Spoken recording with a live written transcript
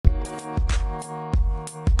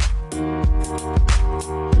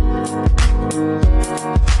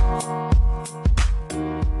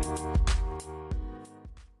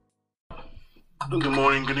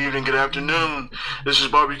evening, good afternoon. This is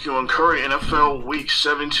Barbecue and Curry NFL Week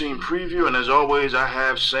 17 preview, and as always, I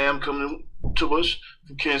have Sam coming to us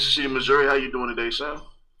from Kansas City, Missouri. How you doing today, Sam?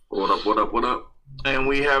 What up, what up, what up? And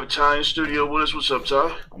we have Ty in studio with us. What's up,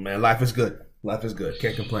 Ty? Oh, man, life is good. Life is good.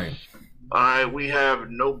 Can't complain. All right, we have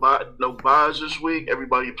no buys this week.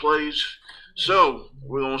 Everybody plays. So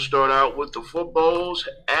we're going to start out with the footballs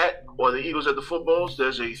the Eagles at the footballs.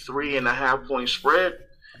 There's a 3.5 point spread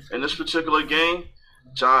in this particular game.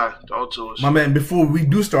 Ty, talk to us. My man, before we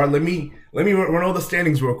do start, let me run all the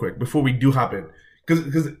standings real quick before we do hop in.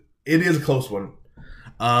 Because it is a close one.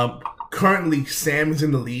 Currently, Sam is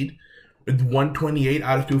in the lead with 128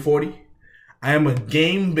 out of 240. I am a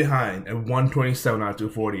game behind at 127 out of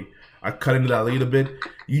 240. I cut into that lead a bit.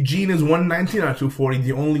 Eugene is 119 out of 240,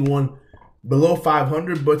 the only one below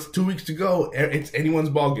 500, but it's 2 weeks to go. It's anyone's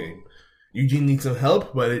ball game. Eugene needs some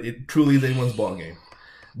help, but it truly is anyone's ball game.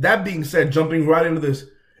 That being said, jumping right into this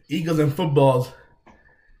Eagles and footballs,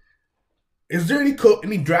 is there any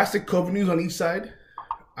drastic COVID news on each side?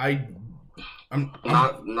 Not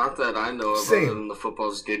that I know of, same. Other than the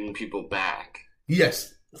football's getting people back.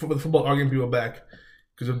 Yes, the football are getting people back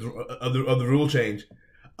because of the rule change.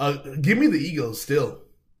 Give me the Eagles still.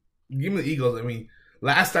 Give me the Eagles. I mean,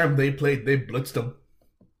 last time they played, they blitzed them.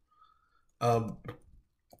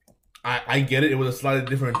 I get it. It was a slightly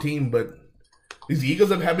different team, but these Eagles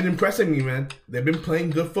have been impressing me, man. They've been playing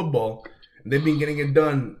good football. And they've been getting it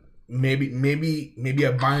done. Maybe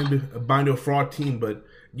I bind to a fraud team, but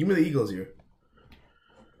give me the Eagles here.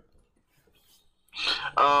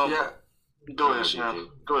 Yeah. Go ahead, Sam.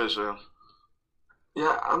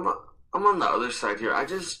 Yeah, I'm on the other side here.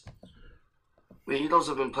 The Eagles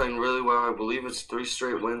have been playing really well. I believe it's 3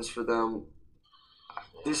 straight wins for them.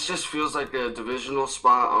 This just feels like a divisional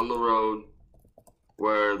spot on the road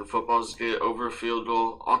where the footballs get over a field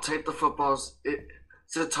goal. I'll take the footballs.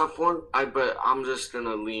 It's a tough one, but I'm just going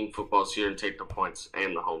to lean footballs here and take the points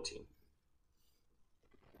and the home team.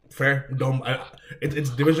 Fair. It's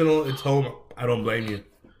divisional. It's home. I don't blame you.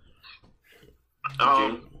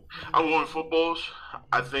 I'm going footballs.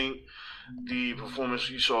 I think the performance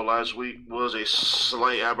you saw last week was a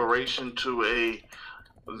slight aberration to a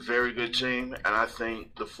very good team, and I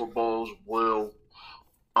think the footballs will,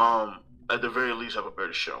 at the very least, have a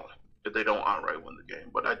better showing if they don't outright win the game.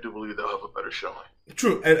 But I do believe they'll have a better showing.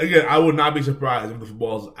 True, and again, I would not be surprised if the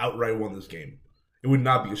footballs outright won this game. It would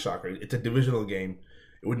not be a shocker. It's a divisional game.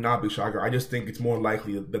 It would not be a shocker. I just think it's more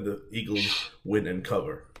likely that the Eagles win and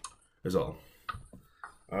cover. Is all.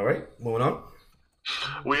 All right, moving on.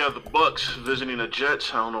 We have the Bucks visiting the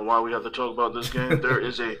Jets. I don't know why we have to talk about this game. There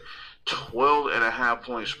is a 12.5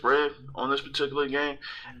 point spread on this particular game,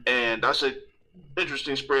 and that's an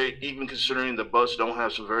interesting spread, even considering the Bucks don't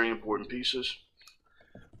have some very important pieces.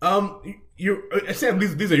 Sam,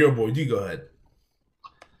 these are your boys. You go ahead.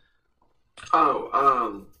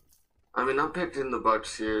 I'm picking the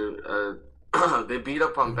Bucks here. They beat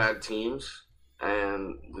up on bad teams,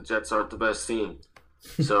 and the Jets aren't the best team.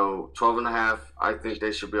 So 12.5, I think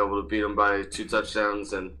they should be able to beat them by 2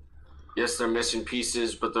 touchdowns. And yes, they're missing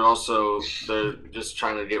pieces, but they're just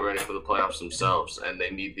trying to get ready for the playoffs themselves, and they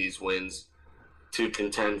need these wins to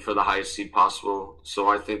contend for the highest seed possible. So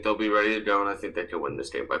I think they'll be ready to go, and I think they can win this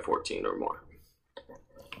game by 14 or more.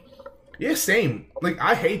 Yeah, same. Like,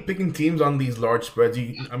 I hate picking teams on these large spreads.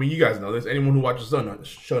 You guys know this. Anyone who watches the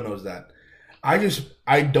show knows that. I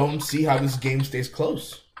don't see how this game stays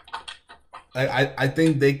close. I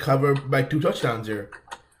think they cover by 2 touchdowns here.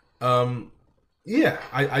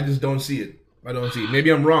 I just don't see it. I don't see it.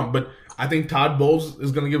 Maybe I'm wrong, but I think Todd Bowles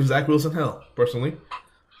is going to give Zach Wilson hell, personally.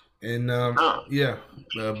 And,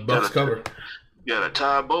 Bucks cover. Yeah, the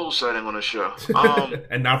Todd Bowles sighting on the show.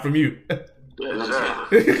 And not from you.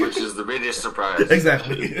 Exactly. Which is the biggest surprise.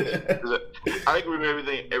 Exactly. I agree with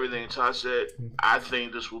everything Todd said. I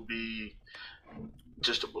think this will be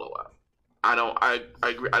just a blowout. I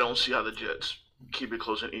agree. I don't see how the Jets keep it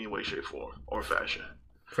close in any way, shape, form, or fashion.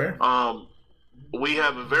 Fair. We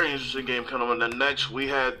have a very interesting game coming up. And then next, we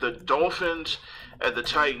had the Dolphins at the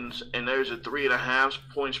Titans, and there's a 3.5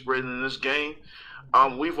 point spread in this game.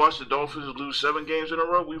 We've watched the Dolphins lose 7 games in a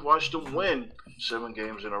row. We've watched them win 7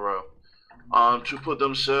 games in a row. To put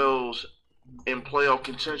themselves in playoff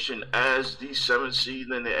contention as the 7th seed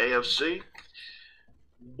in the AFC.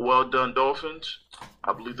 Well done, Dolphins.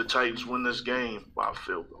 I believe the Titans win this game by a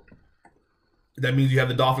field goal. That means you have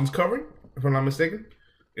the Dolphins covering, if I'm not mistaken?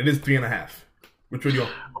 It is 3.5. Which one you on?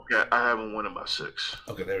 Okay, I have them winning by 6.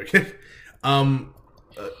 Okay, there we go.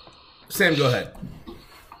 Sam, go ahead.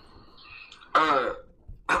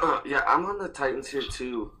 Yeah, I'm on the Titans here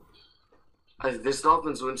too. This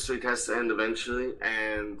Dolphins win streak has to end eventually,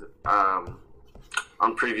 and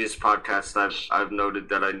on previous podcasts, I've noted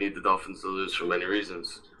that I need the Dolphins to lose for many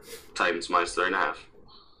reasons. Titans minus 3.5.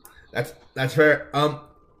 That's fair.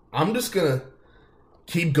 I'm just gonna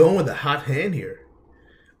keep going with the hot hand here.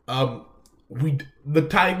 The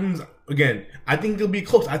Titans again. I think they'll be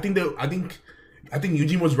close. I think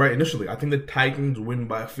Eugene was right initially. I think the Titans win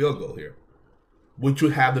by a field goal here, which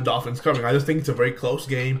would have the Dolphins covering. I just think it's a very close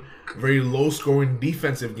game, very low-scoring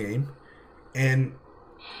defensive game, and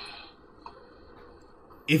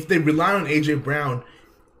if they rely on A.J. Brown,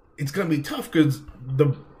 it's going to be tough because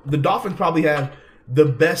the Dolphins probably have the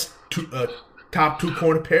best top two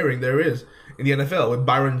corner pairing there is in the NFL with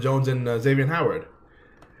Byron Jones and Xavier Howard.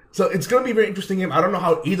 So it's going to be a very interesting game. I don't know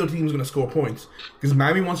how either team is going to score points because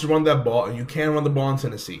Miami wants to run that ball, and you can't run the ball in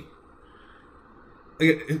Tennessee.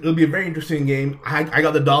 It'll be a very interesting game. I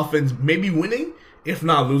got the Dolphins maybe winning, if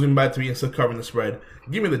not losing by 3 and still covering the spread.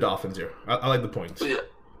 Give me the Dolphins here. I like the points. Yeah.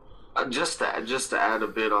 Just to add a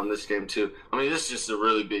bit on this game too. I mean, this is just a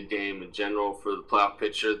really big game in general for the playoff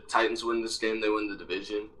picture. The Titans win this game, they win the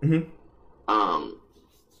division. Mm-hmm.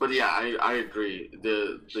 But yeah, I agree.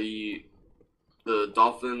 The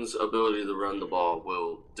Dolphins' ability to run the ball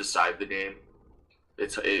will decide the game.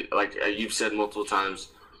 Like you've said multiple times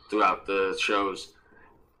throughout the shows,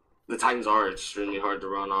 the Titans are extremely hard to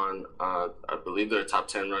run on. I believe they're a top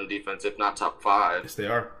 10 run defense, if not top 5. Yes, they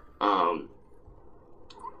are.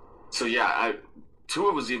 So yeah,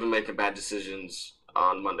 Tua was even making bad decisions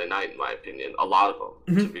on Monday night, in my opinion. A lot of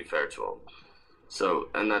them, to be fair to him. So,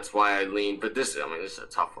 and that's why I lean. But this is a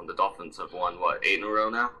tough one. The Dolphins have won 8 in a row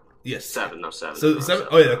now. Yes, 7. So 7.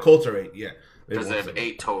 Oh yeah, the Colts are 8. Yeah, because they have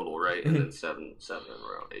 8 total, right? And then 7 in a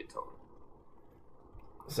row, 8 total.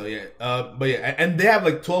 So yeah, but yeah, and they have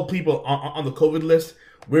like 12 people on the COVID list.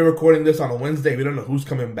 We're recording this on a Wednesday. We don't know who's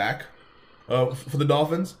coming back for the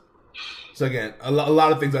Dolphins. So again, a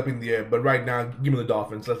lot of things up in the air. But right now, give me the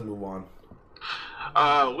Dolphins. Let's move on.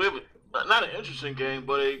 We have not an interesting game,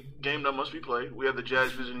 but a game that must be played. We have the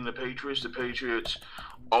Jags visiting the Patriots. The Patriots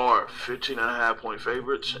are 15.5-point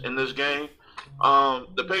favorites in this game.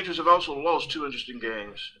 The Patriots have also lost 2 interesting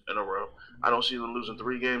games in a row. I don't see them losing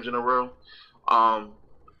 3 games in a row.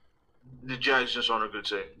 The Jags just aren't a good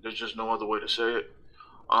team. There's just no other way to say it.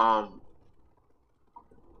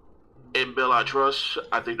 In Bill I trust.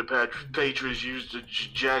 I think the Patriots used the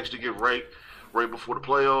Jags to get right before the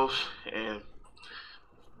playoffs, and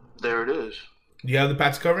there it is. Do you have the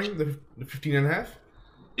Pats covering the 15.5?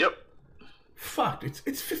 Yep. Fuck, it's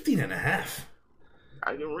 15.5.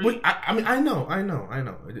 I didn't read. Wait, I mean, I know.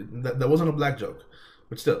 That wasn't a black joke,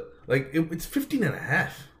 but still, like it's 15.5.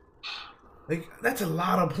 Like that's a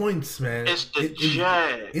lot of points, man. It's the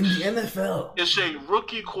Jags in the NFL. It's a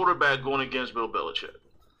rookie quarterback going against Bill Belichick.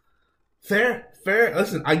 Fair.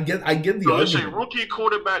 Listen, I get the argument. It's a rookie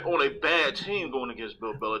quarterback on a bad team going against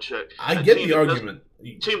Bill Belichick. I get the argument.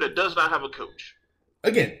 Team that does not have a coach.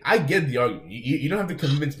 Again, I get the argument. You don't have to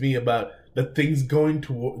convince me about the things going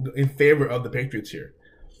in favor of the Patriots here.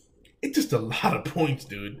 It's just a lot of points,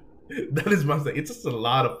 dude. That is my thing. It's just a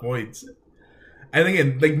lot of points. And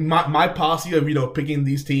again, like my policy of picking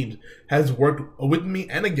these teams has worked with me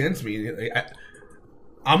and against me.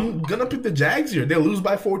 I'm gonna pick the Jags here. They lose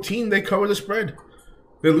by 14. They cover the spread.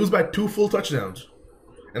 They lose by 2 full touchdowns,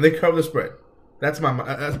 and they cover the spread. That's my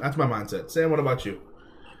mindset. Sam, what about you?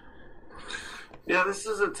 Yeah, this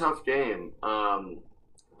is a tough game.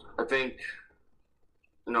 I think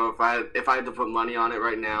if I had to put money on it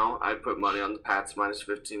right now, I'd put money on the Pats minus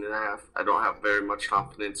 15.5. I don't have very much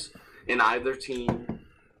confidence in either team.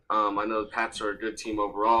 I know the Pats are a good team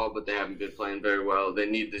overall, but they haven't been playing very well. They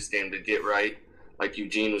need this game to get right, like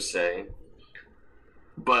Eugene was saying.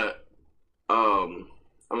 But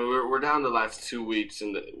we're down the last 2 weeks,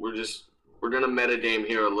 and we're gonna meta game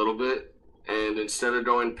here a little bit. And instead of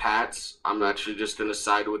going Pats, I'm actually just gonna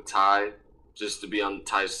side with Ty, just to be on the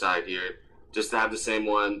Ty side here, just to have the same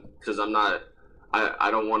one, because I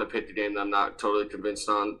don't want to pick a game that I'm not totally convinced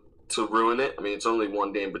on to ruin it. I mean, it's only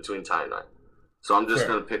one game between Ty and I. So I'm just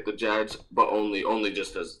going to pick the Jags, but only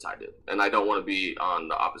just as Ty did. And I don't want to be on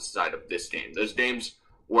the opposite side of this game. There's games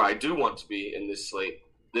where I do want to be in this slate.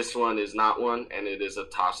 This one is not one, and it is a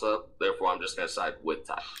toss-up. Therefore, I'm just going to side with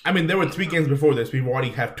Ty. I mean, there were 3 games before this. We've already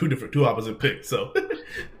have two opposite picks, so...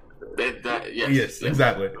 Yes,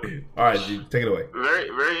 exactly. All right, G, take it away. Very,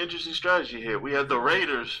 very interesting strategy here. We have the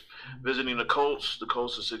Raiders visiting the Colts. The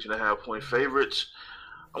Colts are 6.5-point favorites.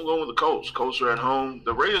 I'm going with the Colts. Colts are at home.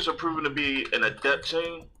 The Raiders are proven to be an adept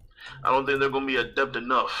team. I don't think they're going to be adept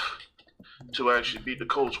enough to actually beat the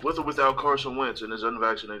Colts with or without Carson Wentz and his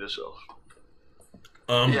unvaccinated self.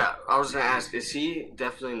 Yeah, I was gonna ask, is he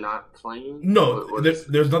definitely not playing? No, What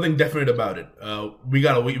there's nothing definite about it. We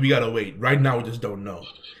gotta wait. We gotta wait. Right now, we just don't know.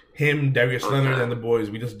 Him, Darius Leonard, and the boys,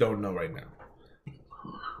 we just don't know right now.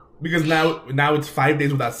 Because now it's 5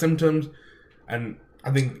 days without symptoms, and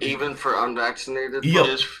I think even for unvaccinated yep,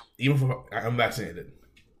 players? even for unvaccinated.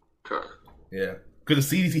 Okay. Yeah, because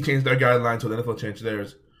the CDC changed their guidelines, so the NFL changed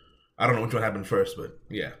theirs. I don't know which one happened first, but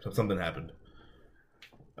yeah, something happened.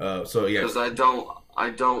 So yeah, Because I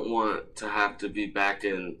don't want to have to be back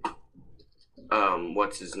in,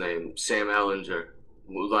 what's his name, Sam Ellinger,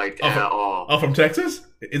 like at all. Oh, from Texas?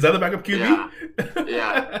 Is that the backup QB?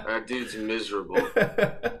 Yeah, that dude's miserable.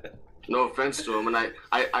 No offense to him, and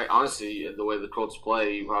I honestly, the way the Colts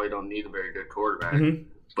play, you probably don't need a very good quarterback. Mm-hmm.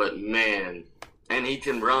 But man, and he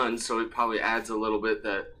can run, so it probably adds a little bit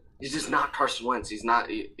that he's just not Carson Wentz. He's not.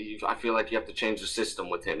 I feel like you have to change the system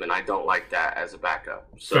with him, and I don't like that as a backup.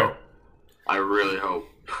 So Fair. I really hope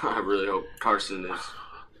Carson is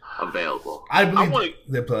available. I believe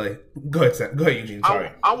they play. Go ahead, Sam. Go ahead, Eugene. Sorry.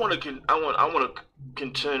 I want to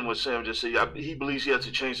contend with Sam. Just say he believes he has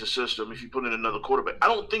to change the system if you put in another quarterback. I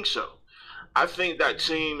don't think so. I think that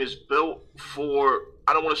team is built for.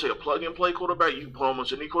 I don't want to say a plug-and-play quarterback. You can put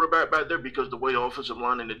almost any quarterback back there because the way the offensive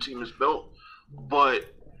line and the team is built.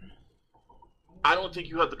 But I don't think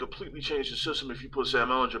you have to completely change the system if you put Sam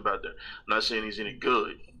Ellinger back there. I'm not saying he's any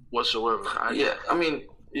good whatsoever. I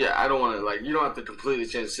don't want to you don't have to completely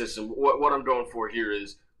change the system. What I'm going for here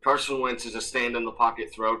is Carson Wentz is a stand in the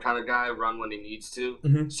pocket throw kind of guy, run when he needs to.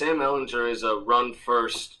 Mm-hmm. Sam Ellinger is a run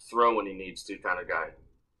first, throw when he needs to kind of guy.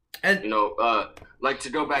 And to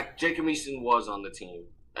go back, Jacob Eason was on the team,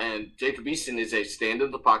 and Jacob Eason is a stand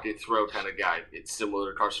in the pocket throw kind of guy. It's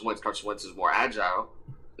similar to Carson Wentz. Carson Wentz is more agile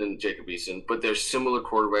than Jacob Eason, but there's similar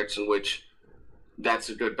quarterbacks in which that's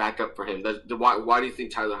a good backup for him. Why do you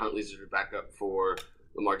think Tyler Huntley's a good backup for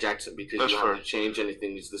Lamar Jackson? Because you don't have to change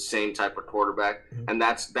anything. He's the same type of quarterback, and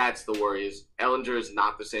that's the worry. Is Ellinger is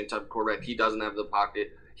not the same type of quarterback. He doesn't have the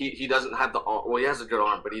pocket. He doesn't have the arm. Well, he has a good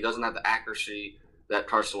arm, but he doesn't have the accuracy that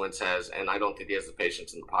Carson Wentz has, and I don't think he has the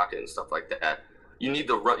patience in the pocket and stuff like that. You need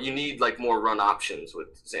more run options with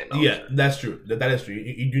Sam Ellinger. Yeah, that's true. That is true.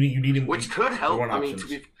 You need him, which could help. Run I mean,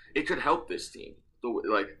 options. it could help this team.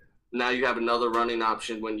 Now you have another running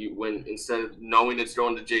option when instead of knowing it's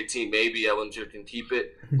going to JT, maybe Ellinger can keep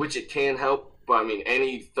it, which it can help. But I mean,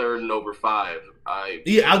 any 3rd and over 5, I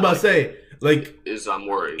was about to say, I'm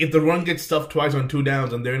worried. If the run gets stuffed twice on 2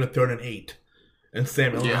 downs and they're in a 3rd and 8, and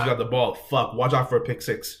Sam Ellinger's got the ball, watch out for a pick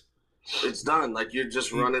 6. It's done. You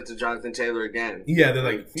just run it to Jonathan Taylor again. Yeah,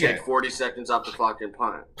 they're take 40 seconds off the clock and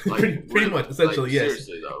punt. Pretty much, essentially, yes.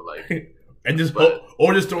 Seriously though, and just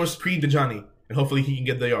throw a screen to Johnny, and hopefully he can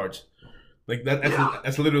get the yards.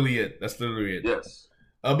 That's literally it. That's literally it. Yes.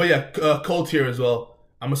 But yeah, Colts here as well.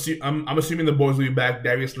 I'm assuming the boys will be back.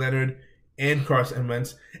 Darius Leonard and Carson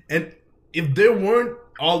Wentz. And if there weren't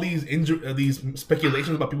all these these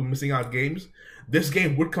speculations about people missing out games, this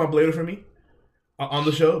game would come up later for me on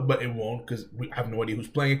the show, but it won't because we have no idea who's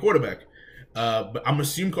playing a quarterback. But I'm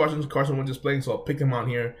assuming Carson Wentz is playing, so I'll pick him on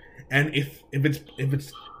here. And if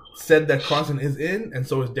it's said that Carson is in, and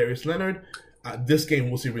so is Darius Leonard, this game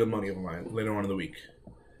we'll see real money of mine later on in the week.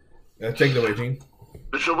 Take it away, Gene.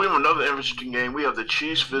 So we have another interesting game. We have the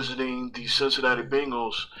Chiefs visiting the Cincinnati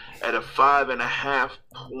Bengals at a 5.5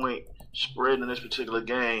 point spread in this particular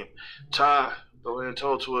game. Ty, go ahead and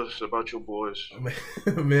talk to us about your boys.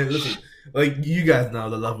 Man, listen, you guys know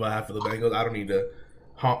the love I have for the Bengals. I don't need to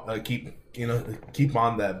keep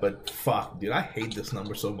on that, but fuck, dude, I hate this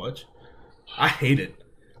number so much. I hate it.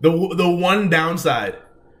 The one downside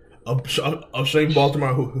of showing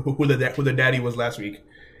Baltimore who their daddy was last week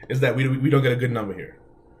is that we don't get a good number here.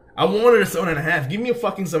 I wanted a 7.5. Give me a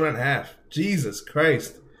fucking 7.5. Jesus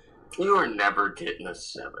Christ. You are never getting a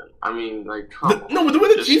 7. I mean, come on. No, but the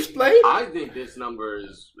way the Chiefs play, I think this number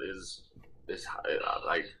is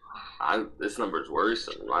high. This number is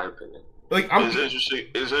worrisome in my opinion.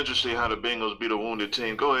 It's interesting how the Bengals beat a wounded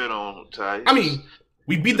team. Go ahead on, Ty. I mean,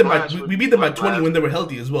 we beat them by 20 when they were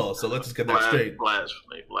healthy as well. So let's just get that straight.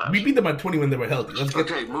 Blasphemy. We beat them by 20 when they were healthy.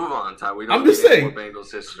 Okay, move on, Ty. We I'm just saying. More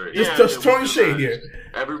Bengals history. Just throwing shade here.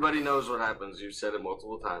 Everybody knows what happens. You've said it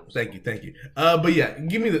multiple times. Thank you. But yeah,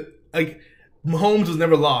 give me Mahomes has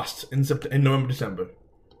never lost in November, December.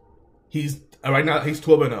 He's right now he's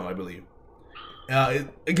 12-0, I believe.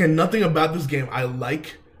 Again, nothing about this game I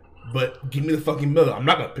like, but give me the fucking middle. I'm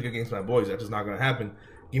not gonna pick against my boys. That's just not gonna happen.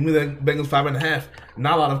 Give me the Bengals 5.5.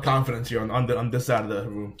 Not a lot of confidence here on this side of the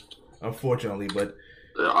room, unfortunately. But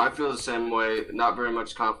I feel the same way. Not very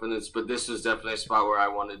much confidence, but this is definitely a spot where I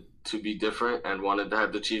wanted to be different and wanted to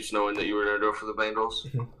have the Chiefs knowing that you were going to do it for the Bengals.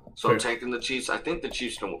 So Fair. I'm taking the Chiefs. I think the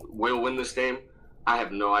Chiefs will win this game. I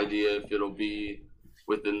have no idea if it'll be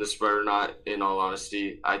within the spread or not, in all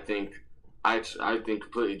honesty. I think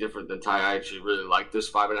completely different than Ty. I actually really like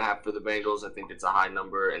this 5.5 for the Bengals. I think it's a high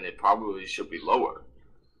number, and it probably should be lower.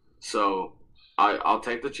 So I'll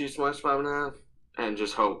take the Chiefs minus 5.5 and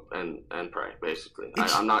just hope and pray, basically.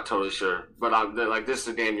 I'm not totally sure. But this is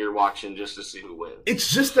a game you're watching just to see who wins.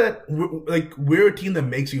 It's just that we're a team that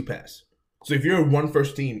makes you pass. So if you're a run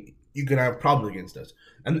first team, you can have problems against us.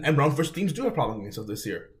 And run first teams do have problems against us this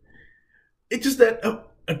year. It's just that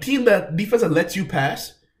a team that defense that lets you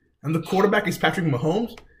pass and the quarterback is Patrick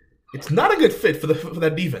Mahomes, it's not a good fit for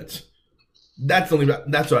that defense. That's what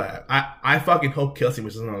I have. I fucking hope Kelsey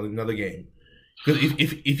misses another game. Because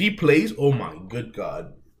if he plays, oh my good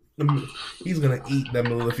God. He's going to eat that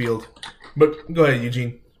middle of the field. But go ahead,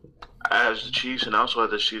 Eugene. As the Chiefs, and I also have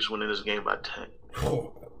the Chiefs winning this game by 10.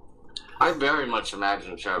 Oh. I very much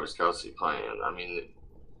imagine Travis Kelce playing. I mean,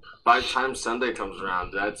 by the time Sunday comes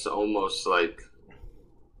around, that's almost like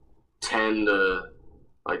 10 to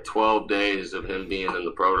 12 days of him being in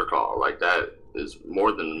the protocol. Like, that is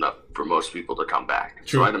more than enough for most people to come back.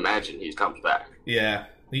 True. So I'd imagine he comes back. Yeah.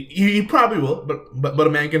 He probably will, but a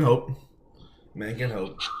man can hope. Man can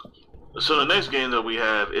hope. So the next game that we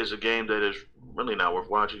have is a game that is really not worth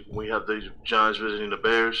watching. We have the Giants visiting the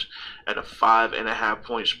Bears at a 5.5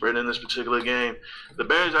 point spread in this particular game. The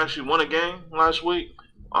Bears actually won a game last week.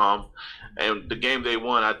 And the game they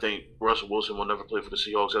won, I think Russell Wilson will never play for the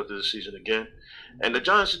Seahawks after this season again. And the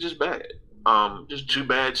Giants are just bad. Just two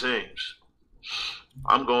bad teams.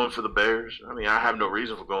 I'm going for the Bears. I mean, I have no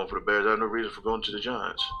reason for going for the Bears. I have no reason for going to the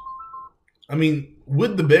Giants. I mean,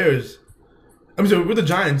 with the Bears, with the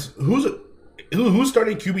Giants, who's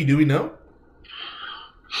starting QB? Do we know?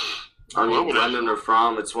 I mean, London or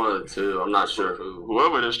Fromm, it's one of the two. I'm not sure who.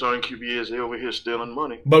 Whoever the starting QB is, they over here stealing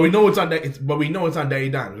money. But we know it's on. But we know it's on Danny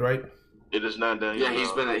Dimes, right? It is not Danny. Yeah,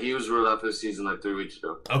 he was ruled out this season 3 weeks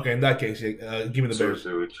ago. Okay, in that case, give me the Bears.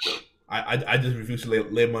 3 weeks ago. I just refuse to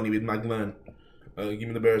lay money with Mike Glenn. Give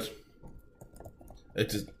me the Bears.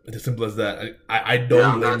 It's as simple as that. I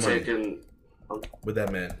don't lay money with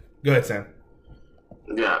that man. Go ahead, Sam.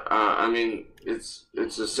 Yeah, I mean, it's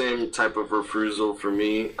the same type of refusal for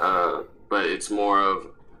me, but it's more of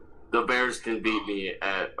the Bears can beat me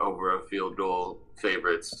at over a field goal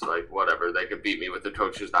favorites, like whatever. They could beat me with the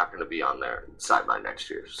coach who's not going to be on their sideline next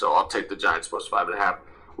year. So I'll take the Giants plus 5.5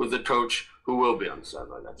 with the coach who will be on the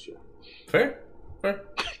sideline next year. Fair. I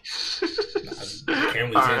can't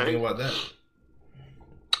really say anything about that.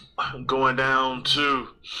 Going down to,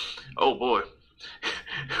 oh boy,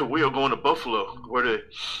 we are going to Buffalo, where the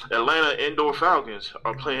Atlanta Indoor Falcons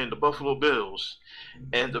are playing the Buffalo Bills,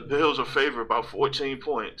 and the Bills are favored by 14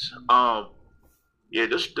 points. Yeah,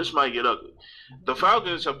 this might get ugly. The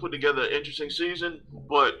Falcons have put together an interesting season,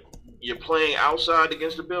 but you're playing outside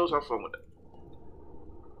against the Bills. Have fun with that.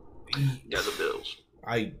 Yeah, the Bills.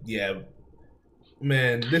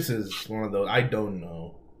 Man, this is one of those. I don't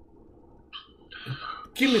know.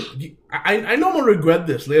 I know I'm gonna regret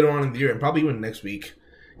this later on in the year, and probably even next week.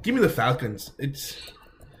 Give me the Falcons. It's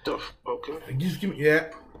okay. Just give me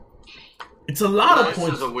It's a lot of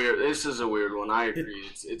points. This is a weird one. I agree.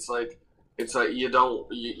 It's like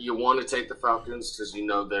you want to take the Falcons because you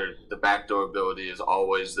know the backdoor ability is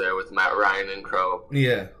always there with Matt Ryan and Crow.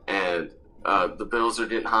 Yeah. And the Bills are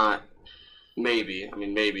getting hot. Maybe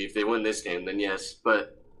if they win this game, then yes.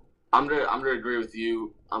 But I'm gonna agree with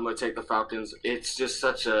you. I'm gonna take the Falcons. It's just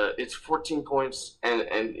it's 14 points,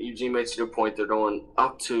 and Eugene makes a good point. They're going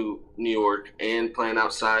up to New York and playing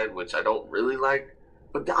outside, which I don't really like.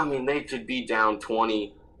 But I mean, they could be down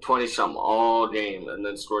 20 something all game and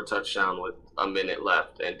then score a touchdown with a minute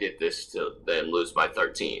left and get this to then lose by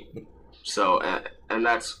 13. So and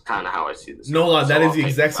that's kind of how I see this. No lie, that is the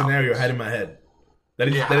exact scenario I had in my head. That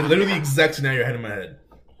is literally the exact scenario I had in my head.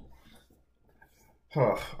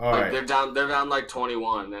 All right. They're down like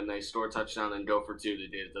 21, and they score a touchdown and go for 2 to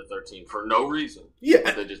get it to 13 for no reason. Yeah,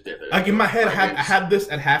 but they just did it. Like in my head, I had this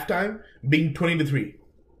at halftime being 20-3.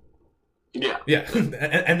 Yeah.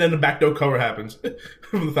 and then the backdoor cover happens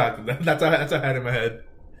from the Falcons. That's what I had in my head.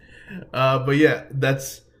 But yeah,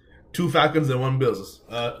 that's 2 Falcons and 1 Bills.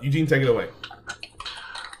 Eugene, take it away.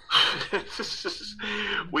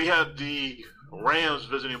 We have the Rams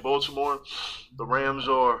visiting Baltimore. The Rams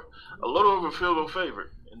are a little over field goal favorite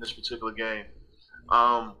in this particular game.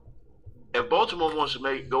 If Baltimore wants to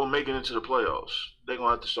make it into the playoffs, they're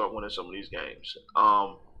gonna have to start winning some of these games.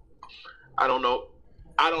 I don't know.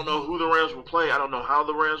 I don't know who the Rams will play. I don't know how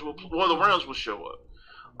the Rams will. Well, the Rams will show up.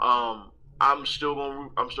 I'm still gonna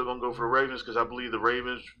go for the Ravens because I believe the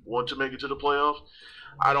Ravens want to make it to the playoffs.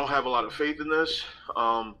 I don't have a lot of faith in this.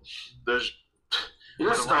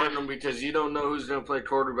 You're starting them because you don't know who's going to play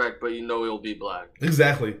quarterback, but you know he'll be black.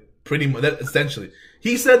 Exactly. Pretty much. That essentially.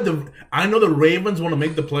 He said, I know the Ravens want to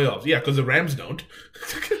make the playoffs. Yeah, because the Rams don't.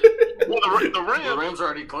 Well, the Rams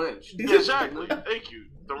already clinched. Exactly. Thank you.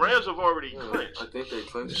 The Rams have already clinched. I think they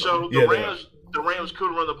clinched. So the Rams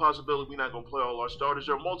could run the possibility we're not going to play all our starters.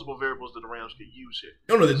 There are multiple variables that the Rams could use here.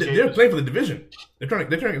 No, they're playing for the division. They're trying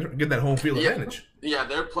to get that home field advantage. Yeah,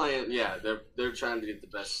 they're playing. Yeah, they're trying to get the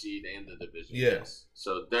best seed and the division. Yes.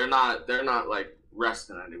 So they're not like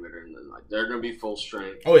resting anywhere, and then like they're going to be full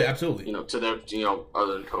strength. Oh yeah, absolutely. To their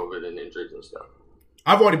other than COVID and injuries and stuff.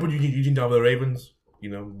 I've already put Eugene down for the Ravens.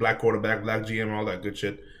 Black quarterback, black GM, all that good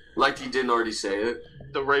shit. Like he didn't already say it.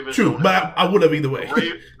 The Ravens. True, but I would have either way.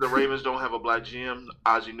 The Ravens don't have a black GM.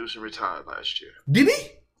 Ozzie Newsome retired last year. Did he?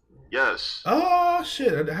 Yes. Oh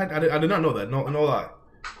shit! I did not know that. No lie.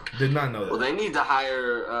 Did not know that. Well, they need to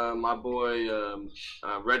hire my boy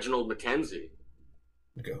Reginald McKenzie.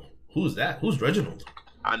 Okay. Who's that? Who's Reginald?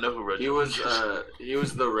 I know who Reginald is. He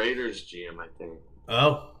was the Raiders GM, I think.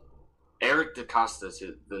 Oh. Eric DeCosta's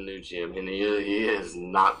the new GM, and he is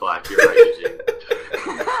not black. You're right, Eugene.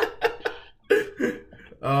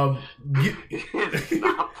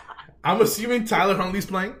 I'm assuming Tyler Huntley's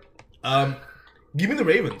playing. Give me the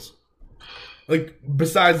Ravens. Like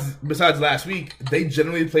besides last week, they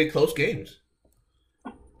generally play close games.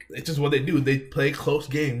 It's just what they do. They play close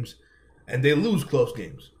games, and they lose close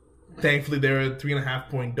games. Thankfully, they're a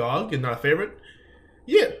 3.5-point dog and not a favorite.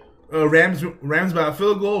 Yeah. Rams by a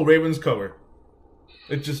field goal. Ravens cover.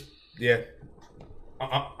 It just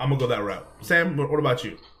I'm gonna go that route. Sam, what about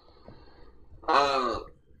you?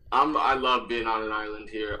 I love being on an island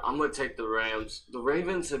here. I'm gonna take the Rams. The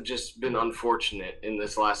Ravens have just been unfortunate in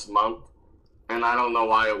this last month, and I don't know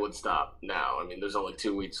why it would stop now. I mean, there's only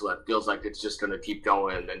 2 weeks left. Feels like it's just gonna keep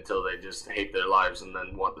going until they just hate their lives and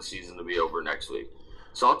then want the season to be over next week.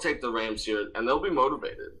 So I'll take the Rams here, and they'll be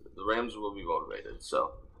motivated. The Rams will be motivated.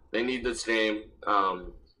 So. They need this game I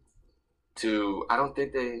don't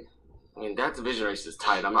think that division race is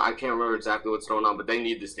tight. I can't remember exactly what's going on, but they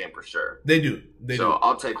need this game for sure. They do. So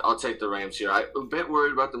I'll take the Rams here. I'm a bit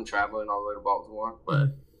worried about them traveling all the way to Baltimore,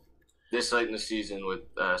 but this late in the season with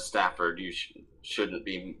Stafford, you shouldn't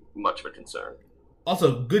be much of a concern.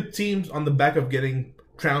 Also, good teams on the back of getting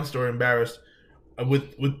trounced or embarrassed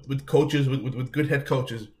with coaches, with good head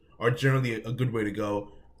coaches, are generally a good way to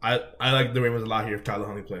go. I like the Ravens a lot here if Tyler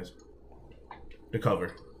Huntley plays. To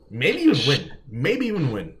cover. Maybe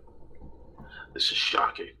even win. This is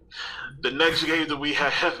shocking. The next game that we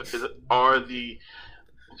have are the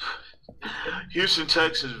Houston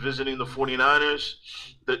Texans visiting the 49ers.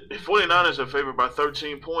 The 49ers are favored by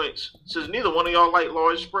 13 points. Since neither one of y'all like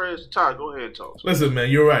large spreads, Ty, go ahead and talk. Listen, man,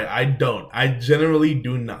 you're right. I don't. I generally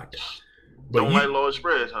do not. But don't like large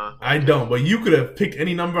spreads, huh? I don't, but you could have picked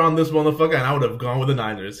any number on this motherfucker and I would have gone with the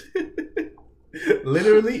Niners.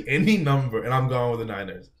 Literally any number, and I'm going with the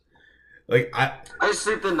Niners. I just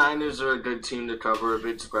think the Niners are a good team to cover a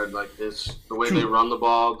big spread like this. The way they run the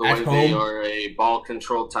ball, the way they are a ball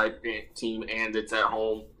control type team, and it's at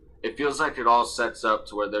home. It feels like it all sets up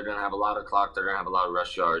to where they're going to have a lot of clock, they're going to have a lot of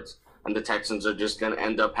rush yards, and the Texans are just going to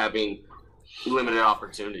end up having limited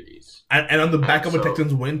opportunities. And on the back of a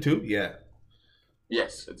Texans win, too? Yeah.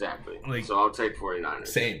 Yes, exactly. So I'll take 49ers.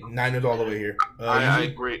 Same. Niners all the way here. I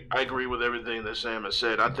agree. I agree with everything that Sam has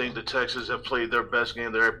said. I think the Texans have played their best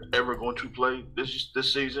game they're ever going to play this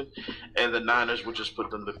season, and the Niners will just put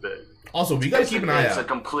them to bed. Also, we got to keep an eye out. It's a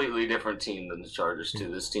completely different team than the Chargers, too.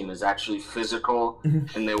 This team is actually physical,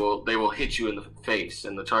 and they will hit you in the face,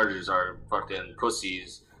 and the Chargers are fucking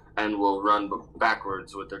pussies and will run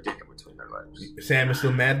backwards with their dick between their legs. Sam is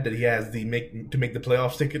still mad that he has to make the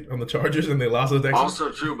playoffs ticket on the Chargers and they lost the Texans.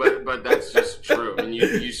 Also true, but that's just true. I mean,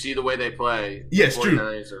 you see the way they play. Yes, the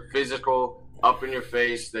 49ers true. Are physical, up in your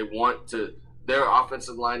face. They want to. Their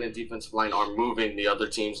offensive line and defensive line are moving the other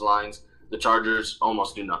team's lines. The Chargers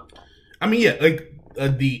almost do nothing. I mean, yeah,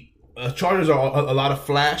 the Chargers are a lot of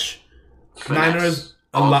flash. Finesse.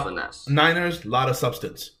 Niners, a lot of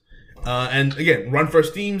substance. And again, run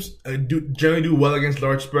first teams generally do well against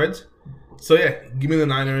large spreads. So yeah, give me the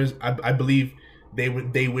Niners. I believe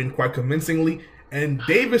they win quite convincingly. And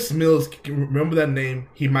Davis Mills, remember that name?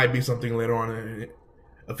 He might be something later on,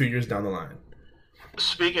 a few years down the line.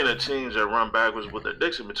 Speaking of teams that run backwards with their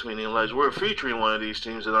dicks in between their legs, we're featuring one of these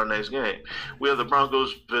teams in our next game. We have the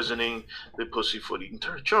Broncos visiting the pussyfooting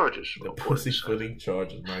Chargers. The pussyfooting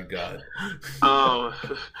Chargers, my God.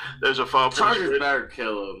 There's a foul. Chargers better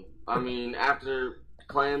kill them. I mean, after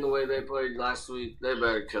playing the way they played last week, they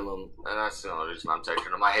better kill them, and that's the only reason I'm taking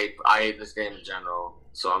them. I hate this game in general,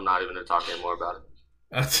 so I'm not even going to talk anymore about it.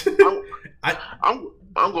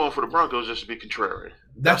 I'm going for the Broncos just to be contrary.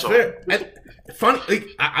 That's fair. Funny, like,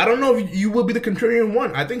 I don't know if you will be the contrarian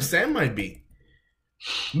one. I think Sam might be.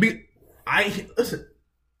 Listen.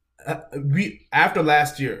 After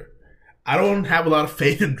last year, I don't have a lot of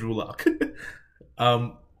faith in Drew Lock.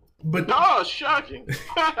 But no, shocking.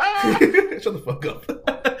 Shut the fuck up.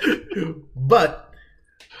 But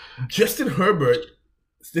Justin Herbert,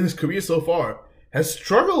 in his career so far, has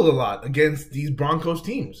struggled a lot against these Broncos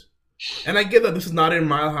teams. And I get that this is not in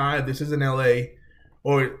Mile High. This is in L.A.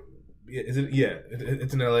 Or is it? Yeah,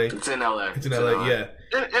 it's in L.A. It's in L.A. It's in L.A. Yeah.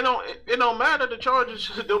 It don't matter. The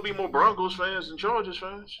Chargers. There'll be more Broncos fans than Chargers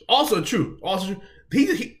fans. Also true.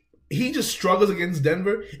 He just struggles against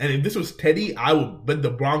Denver. And if this was Teddy, I would bet the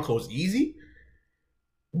Broncos easy.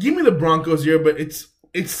 Give me the Broncos here, but it's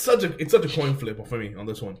such a coin flip for me on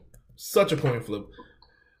this one. Such a coin flip.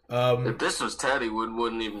 If this was Teddy, we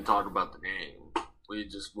wouldn't even talk about the game. We'd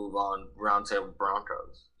just move on. Round table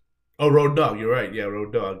Broncos. Oh, Road Dog. You're right. Yeah,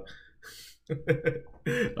 Road Dog.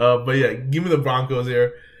 But yeah, give me the Broncos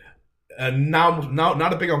here. Now,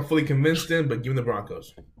 not a pick I'm fully convinced in, but give me the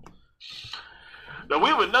Broncos. Now we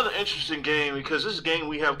have another interesting game because this game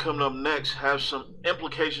we have coming up next has some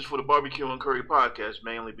implications for the Barbecue and Curry podcast,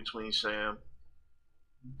 mainly between Sam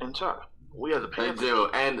and Ty. We have the Panthers. They do,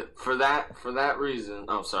 and for that reason.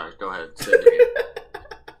 Oh, sorry. Go ahead. Say it again.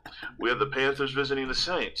 We have the Panthers visiting the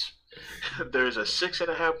Saints. There's a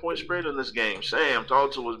 6.5 point spread in this game. Sam,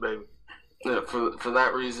 talk to us, baby. Yeah, for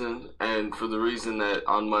that reason, and for the reason that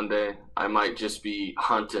on Monday I might just be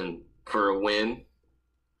hunting for a win,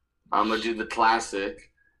 I'm going to do the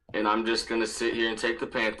classic, and I'm just going to sit here and take the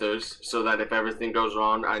Panthers so that if everything goes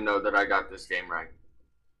wrong, I know that I got this game right.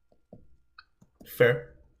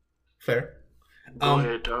 Fair. Go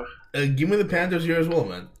ahead, Ty. Give me the Panthers here as well,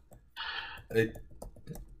 man.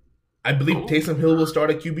 I believe Taysom Hill will start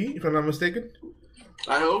at QB, if I'm not mistaken.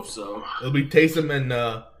 I hope so. It'll be Taysom and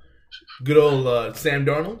good old Sam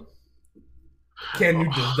Darnold. Cam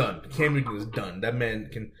Newton is done. That man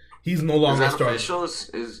can. He's no longer starting. Is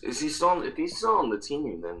he still? If he's still on the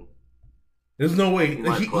team, then there's no way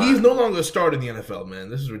he's no longer a starter in the NFL. Man,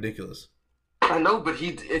 this is ridiculous. I know, but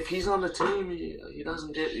if he's on the team, he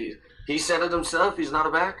doesn't get. He said it himself. He's not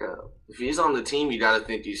a backup. If he's on the team, you got to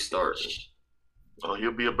think he's starting. Oh,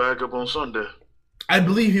 he'll be a backup on Sunday. I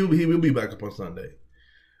believe he will be back up on Sunday.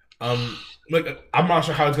 I'm not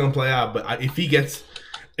sure how it's gonna play out, but if he gets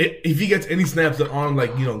any snaps that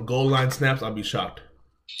aren't goal line snaps, I'll be shocked.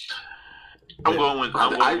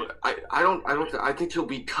 I think he'll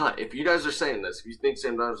be cut. If you guys are saying this, if you think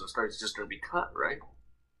Sam Darnold's gonna start, he's just gonna be cut, right?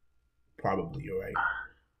 Probably, you're right.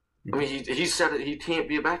 I mean, he said it. He can't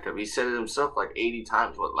be a backup. He said it himself like 80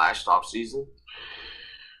 times. Last off season?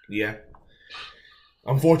 Yeah.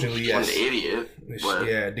 Unfortunately, yes. An idiot.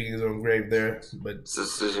 Yeah, digging his own grave there. But it's a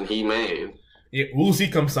decision he made. Yeah, we'll see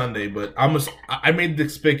come Sunday. But I made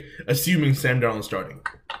this pick assuming Sam Darnold starting.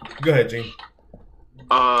 Go ahead, Gene.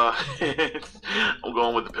 I'm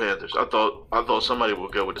going with the Panthers. I thought somebody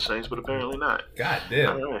would go with the Saints, but apparently not. God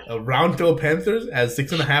damn. Right. A round to Panthers as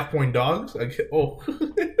 6.5 point dogs?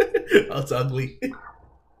 That's ugly.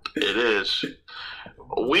 It is.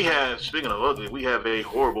 Speaking of ugly, we have a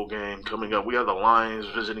horrible game coming up. We have the Lions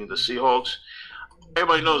visiting the Seahawks.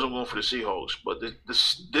 Everybody knows I'm going for the Seahawks, but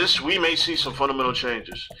this we may see some fundamental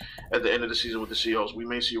changes at the end of the season with the Seahawks. We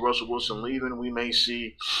may see Russell Wilson leaving. We may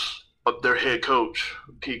see their head coach,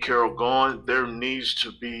 Pete Carroll, gone. There needs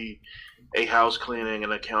to be a house cleaning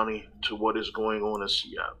and accounting to what is going on in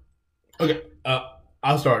Seattle. Okay,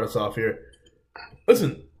 I'll start us off here.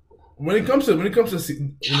 Listen, when it comes to when the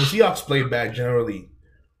Seahawks play bad, generally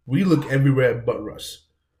we look everywhere but Russ.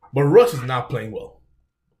 But Russ is not playing well.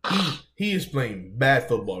 He is playing bad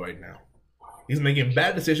football right now. He's making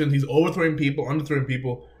bad decisions. He's overthrowing people, underthrowing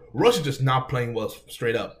people. Russ is just not playing well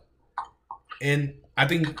straight up. And I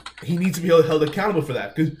think he needs to be held accountable for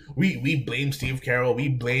that because we blame Steve Carroll, we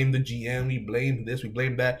blame the GM, we blame this, we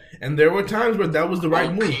blame that. And there were times where that was the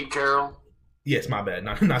right move. Pete Carroll? Yes, my bad.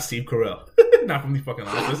 Not Steve Carell. Not from the fucking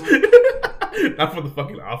office. Not from the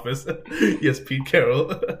fucking office. Yes, Pete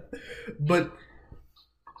Carroll. But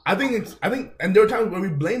I think and there were times where we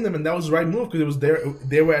blamed them, and that was the right move because it was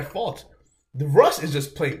they were at fault. The Russ is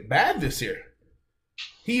just playing bad this year.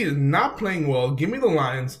 He is not playing well. Give me the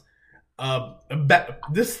Lions.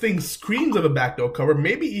 This thing screams of a backdoor cover.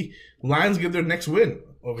 Maybe Lions get their next win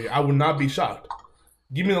over here. I would not be shocked.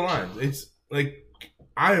 Give me the Lions. It's like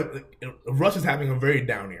Russ is having a very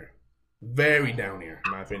down year. Very down year,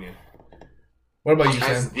 in my opinion. What about you,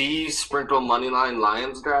 Sam? As the sprinkle moneyline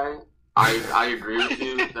Lions guy, I agree with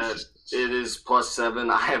you that it is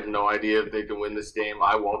 +7. I have no idea if they can win this game.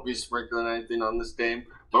 I won't be sprinkling anything on this game,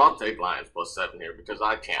 but I'll take Lions +7 here because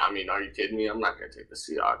I can't. I mean, are you kidding me? I'm not going to take the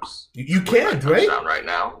Seahawks. You can't, right? Right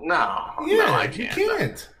now, no, I can't. You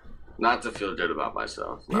can't. Not to feel good about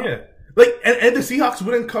myself. No. Yeah, like and the Seahawks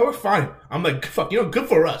wouldn't cover. Fine. I'm like, fuck. Good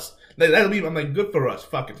for us. Like, that'll be. I'm like, good for us.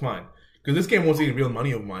 Fuck, it's fine. Because this game won't see any real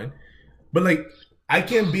money of mine. But like, I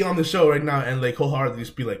can't be on the show right now and like wholeheartedly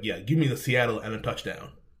just be like, yeah, give me the Seattle and a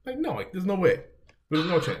touchdown. Like, no, like, there's no way. There's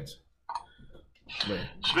no chance. Man.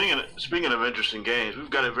 Speaking of interesting games,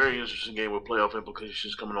 we've got a very interesting game with playoff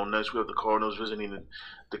implications coming on next. We have the Cardinals visiting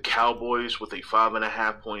the Cowboys with a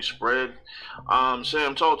 5.5-point spread.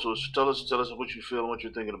 Sam, talk to us. Tell us what you feel and what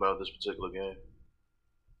you're thinking about this particular game.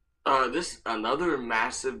 This another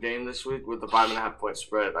massive game this week with the 5.5-point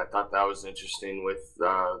spread. I thought that was interesting with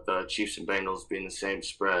the Chiefs and Bengals being the same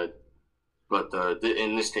spread, but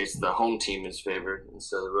in this case the home team is favored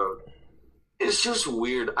instead of the road. It's just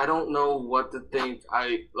weird. I don't know what to think.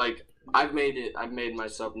 I've made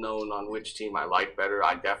myself known on which team I like better.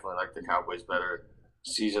 I definitely like the Cowboys better,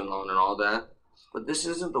 season long and all that. But this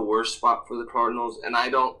isn't the worst spot for the Cardinals, and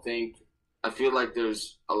I feel like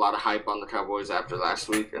there's a lot of hype on the Cowboys after last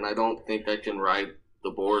week, and I don't think I can ride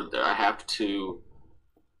the board there. I have to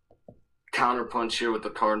counterpunch here with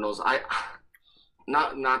the Cardinals.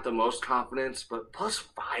 Not the most confidence, but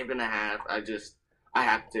 +5.5. I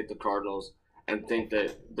have to take the Cardinals and think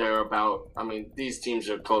that they're about. I mean, these teams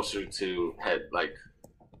are closer to head.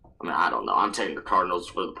 I don't know. I'm taking the Cardinals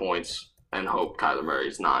for the points and hope Kyler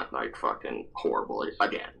Murray's not like fucking horrible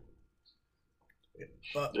again.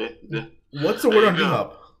 What's the word on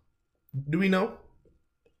D-Hop? Do we know?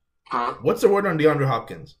 Huh? What's the word on DeAndre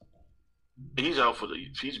Hopkins? He's out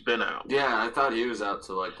he's been out. Yeah, I thought he was out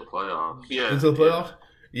to the playoffs. Yeah. Into the playoffs?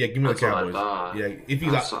 Yeah, give me That's the Cowboys.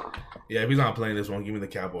 Yeah, if he's not playing this one, give me the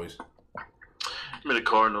Cowboys. Give me the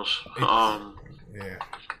Cardinals. Yeah.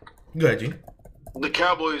 Go ahead, Gene. The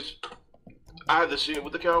Cowboys, I had to see it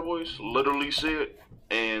with the Cowboys, literally see it,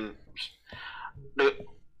 and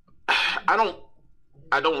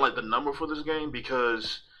I don't like the number for this game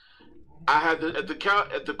because I had if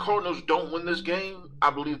the Cardinals don't win this game,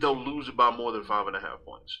 I believe they'll lose it by more than 5.5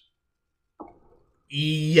 points.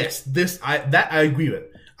 Yes, I agree with.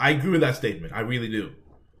 I agree with that statement. I really do,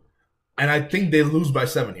 and I think they lose by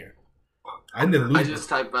 7 here. I just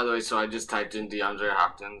typed in DeAndre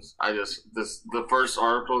Hopkins. The first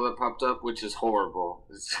article that popped up, which is horrible.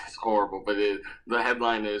 It's horrible, but the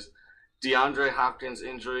headline is DeAndre Hopkins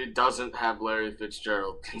injury doesn't have Larry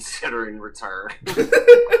Fitzgerald considering return.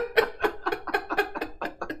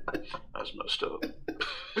 That's messed up.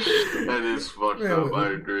 That is fucked up. I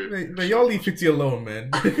agree. Man, y'all leave Fitzy alone,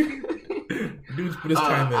 man. Dude's put his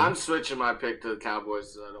time in. I'm switching my pick to the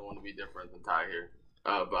Cowboys. So I don't want to be different than Ty here.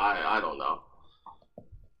 But I don't know.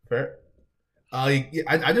 Fair.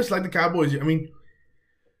 I just like the Cowboys. I mean,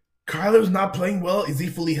 Kyler's not playing well. Is he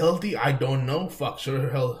fully healthy? I don't know. Fuck, sure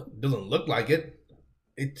hell doesn't look like it.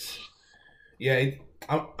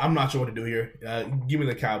 I'm not sure what to do here. Give me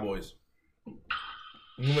the Cowboys.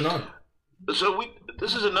 Moving on. So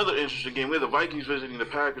this is another interesting game. We have the Vikings visiting the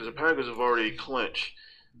Packers. The Packers have already clinched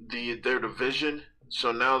their division.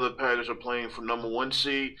 So now the Packers are playing for number 1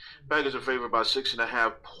 seed. Packers are favored by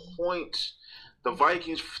 6.5 points. The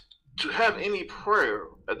Vikings, to have any prayer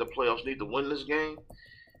at the playoffs, need to win this game.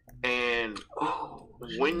 And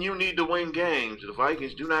when you need to win games, the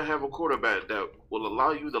Vikings do not have a quarterback that will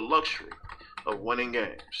allow you the luxury of winning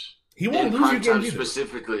games. He won't lose you games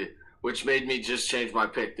specifically, which made me just change my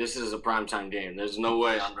pick. This is a primetime game. There's no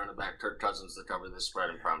way I'm going to back Kirk Cousins to cover this spread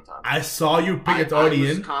in primetime. I saw your pick. It's already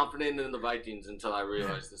in. I was confident in the Vikings until I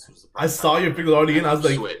realized this was the primetime. I saw your pick already in. I was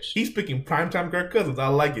like, switched. He's picking primetime Kirk Cousins. I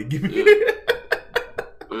like it. Give me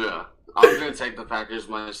Yeah. I'm going to take the Packers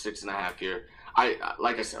 -6.5 here.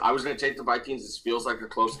 Like I said, I was going to take the Vikings. This feels like a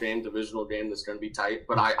close game, divisional game that's going to be tight,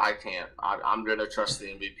 but I can't. I'm going to trust the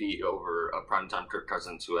MVP over a primetime Kirk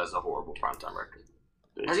Cousins who has a horrible primetime record.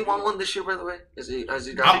 Has he won one this year, by the way? Has he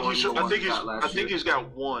got one? I think he's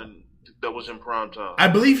got one that was in primetime. I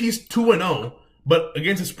believe he's 2-0, but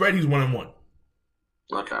against the spread, he's 1-1.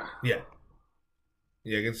 Okay. Yeah,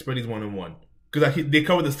 against the spread, he's 1-1. Because they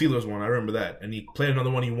covered the Steelers one, I remember that. And he played another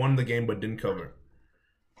one, he won the game but didn't cover.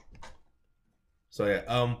 So yeah,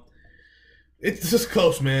 It's just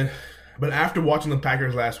close, man. But after watching the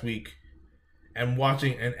Packers last week and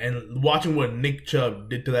watching what Nick Chubb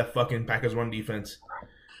did to that fucking Packers run defense,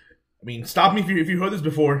 I mean, stop me if you heard this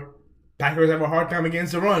before. Packers have a hard time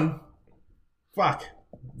against the run. Fuck.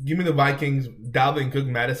 Give me the Vikings. Dalvin Cook,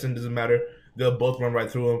 Madison, doesn't matter. They'll both run right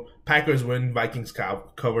through them. Packers win. Vikings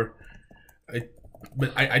cover.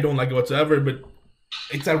 But I don't like it whatsoever. But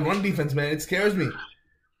it's that run defense, man. It scares me.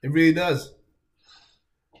 It really does.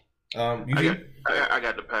 I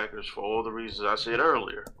got the Packers for all the reasons I said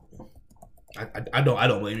earlier. I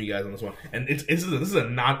don't blame you guys on this one. And this is a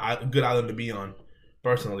not a good island to be on,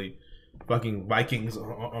 personally. Fucking Vikings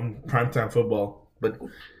on primetime football, but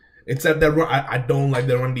it's that run. I don't like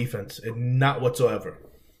their run defense, not whatsoever.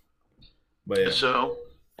 But yeah. So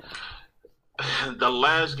the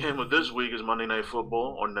last game of this week is Monday Night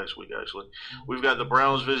Football, or next week actually. We've got the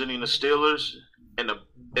Browns visiting the Steelers, and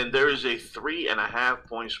there is a 3.5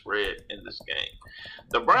 point spread in this game.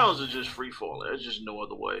 The Browns are just free falling. There's just no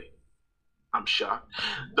other way. I'm shocked.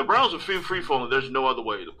 The Browns are free falling. There's no other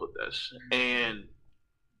way to put this. And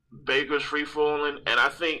Baker's free falling, and I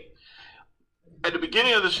think at the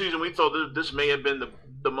beginning of the season we thought that this may have been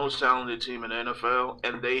the most talented team in the NFL,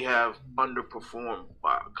 and they have underperformed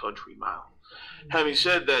by a country mile. Having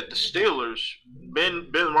said that, the Steelers,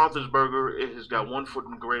 Ben Roethlisberger has got one foot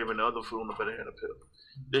in the grave and the other foot on the banana peel.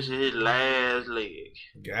 This is his last leg.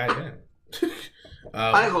 God damn.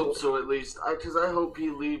 I hope so, at least, because I hope he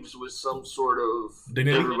leaves with some sort of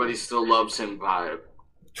everybody still loves him vibe.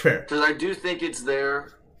 Fair. Because I do think it's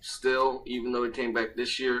there still, even though he came back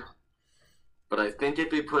this year. But I think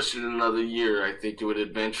if he pushed it another year, I think it would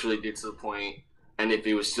eventually get to the point, and if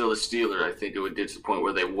he was still a Steeler, I think it would get to the point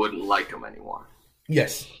where they wouldn't like him anymore.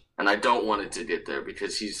 Yes. And I don't want it to get there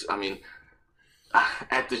because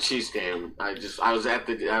at the Chiefs game, I was at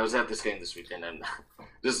this game this weekend, and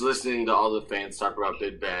just listening to all the fans talk about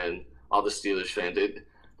Big Ben, all the Steelers fans,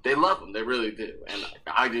 they love him, they really do, and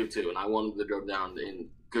I do too, and I want him to go down in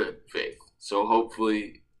good faith. So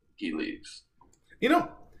hopefully he leaves. You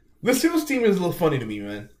know, the Steelers team is a little funny to me,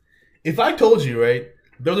 man. If I told you, right,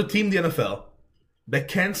 there's a team in the NFL that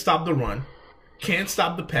can't stop the run, can't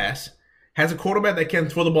stop the pass, has a quarterback that can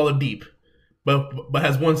throw the ball deep, but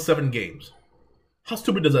has won 7 games. How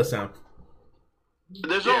stupid does that sound?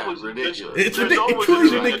 There's always ridiculous. It's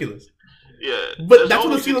truly ridiculous. Yeah, but that's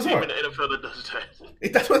what the Steelers are. In the NFL that does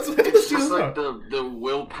that. That's what the Steelers are. The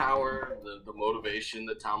willpower, the motivation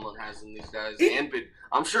that Tomlin has in these guys,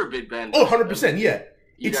 I'm sure Big Ben. Oh, 100%, yeah.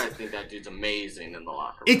 You guys think that dude's amazing in the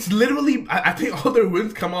locker room. It's literally, I think all their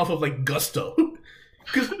wins come off of like gusto,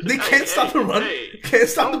 because they can't stop the run, can't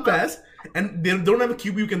stop the pass, and they don't have a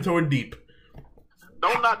QB who can throw it deep.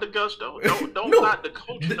 Don't knock the gusto. Don't knock the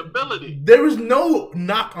coaching ability. There is no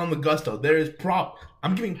knock on the gusto. There is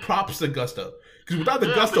I'm giving props to gusto. Because without the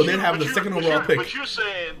gusto, they'd have the second overall pick. But you're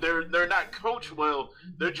saying they're not coached well.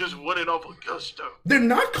 They're just winning off of gusto. They're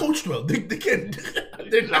not coached well. They can't.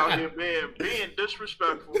 They're not. Out here being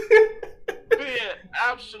disrespectful. being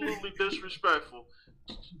absolutely disrespectful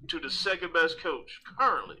to the second best coach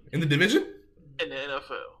currently. In the division? In the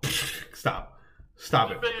NFL. Stop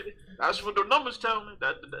it. That's what the numbers tell me.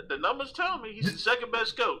 The numbers tell me he's the second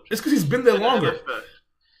best coach. It's because he's been there longer.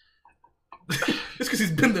 It's because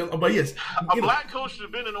he's been there. But yes, a black coach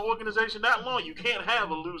has been in the organization that long. You can't have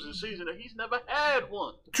a losing season, and he's never had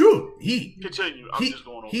one. True. Continue. I'm just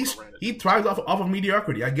going on. He thrives off of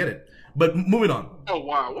mediocrity. I get it. But moving on. Oh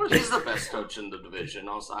wow, he's the best coach in the division.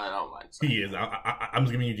 Also, I don't mind saying. He is. I'm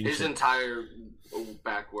just giving you his entire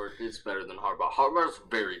back work is better than Harbaugh. Harbaugh's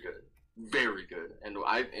very good. Very good, and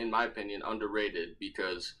in my opinion, underrated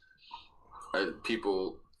because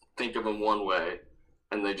people think of him one way,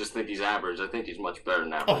 and they just think he's average. I think he's much better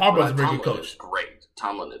than average. Oh, Harbaugh's a very good coach. Great.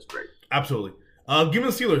 Tomlin is great. Absolutely. Give me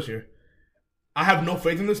the Steelers here. I have no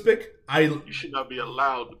faith in this pick. You should not be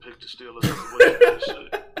allowed to pick the Steelers.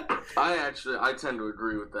 I tend to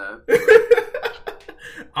agree with that.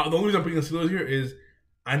 The only reason I'm picking the Steelers here is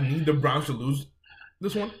I need the Browns to lose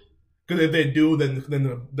this one. Because if they do, then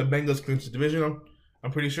the Bengals clinch the division,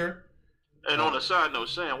 I'm pretty sure. And on a side note,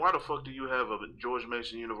 Sam, why the fuck do you have a George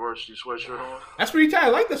Mason University sweatshirt on? That's pretty tight. I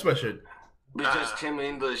like that sweatshirt. Because Tim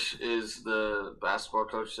English is the basketball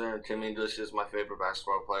coach there, and Tim English is my favorite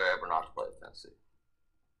basketball player ever not to play at Tennessee.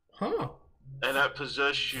 Huh. And that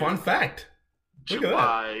possessed you. Fun fact. To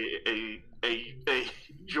buy a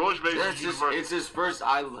George Mason University. It's his first.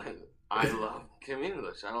 I love Kim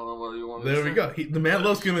English. I don't know what you want me to say. There we go. The man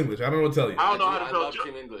loves Kim English. I don't know what to tell you. I don't know how to I love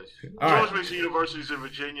Kim English. George Mason University is in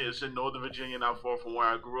Virginia. It's in Northern Virginia, not far from where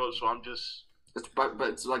I grew up. So I'm just. But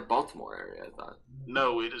it's like Baltimore area, I thought.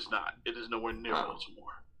 No, it is not. It is nowhere near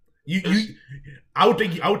Baltimore. I would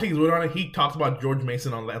take his word on it. He talks about George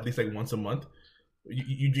Mason on at least like once a month.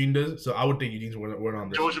 Eugene does, so I would take Eugene's word on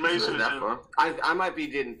this. George Mason is in. I might be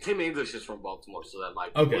getting Tim English is from Baltimore, so that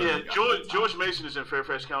might be okay. Yeah, George Mason is in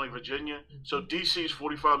Fairfax County, Virginia. So DC is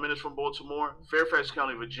 45 minutes from Baltimore. Fairfax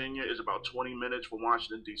County, Virginia is about 20 minutes from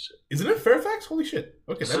Washington DC. Isn't it Fairfax? Holy shit!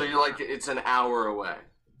 Okay, so you're like it's an hour away.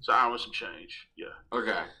 It's an hour and some change. Yeah.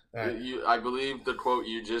 Okay. Right. I believe the quote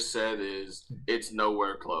you just said is "It's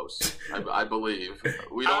nowhere close." I believe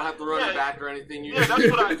we don't have to run it back or anything. That's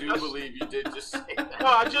what I do believe you did just say that.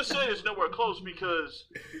 Well, I just said it's nowhere close because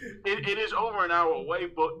it is over an hour away.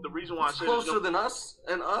 But the reason why it's I said closer than us,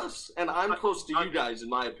 and I'm close to you guys, in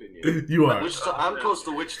my opinion. You are. I'm close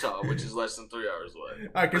to Wichita, which is less than 3 hours away.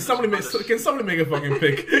 All right, can somebody make a fucking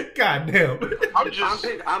pick? God damn.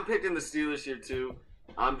 I'm picking the Steelers here too.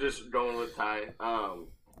 I'm just going with Ty.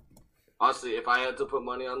 Honestly, if I had to put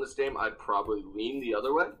money on this game, I'd probably lean the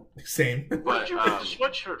other way. Same. But where'd you get the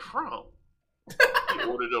sweatshirt from? You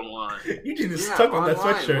ordered online. Eugene is stuck on that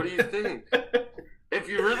sweatshirt. What do you think? If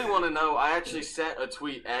you really want to know, I actually sent a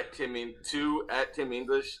tweet at Tim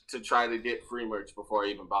English to try to get free merch before I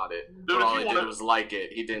even bought it. Dude, but all he did was like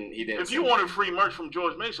it. He didn't. If you wanted free merch from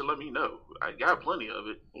George Mason, let me know. I got plenty of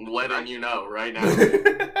it. I'm letting you know right now.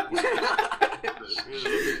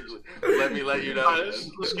 Let me let you know. Right,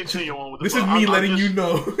 let's continue on with this. This is me letting you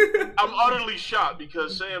know. I'm utterly shocked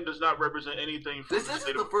because Sam does not represent anything. This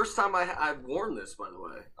isn't the first time I've worn this, by the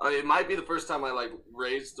way. It might be the first time I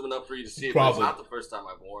raised enough for you to see it. Probably. But it's not the first time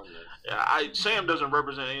I've worn this. Yeah, Sam doesn't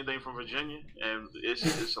represent anything from Virginia, and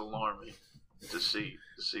it's alarming to see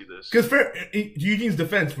this. Because for Eugene's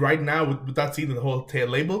defense, right now without seeing the whole tail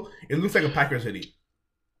label, it looks like a Packers hoodie.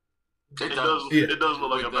 It does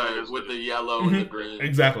look like a Packers with the yellow and the green.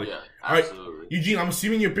 Exactly. Yeah, absolutely. All right, Eugene, I'm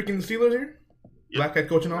assuming you're picking the Steelers here. Yep. Black Cat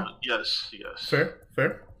coach and all. Yes.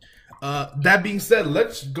 Fair. That being said,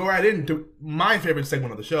 let's go right into my favorite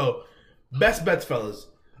segment of the show, best bets, fellas.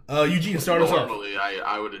 Eugene, start us off. Normally,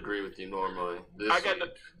 I would agree with you. Normally, I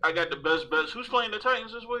got the best bets. Who's playing the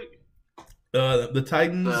Titans this week? The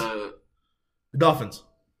Titans. The Dolphins.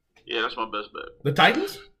 Yeah, that's my best bet. The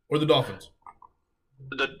Titans or the Dolphins?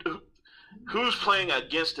 Who's playing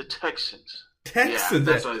against the Texans? Texans.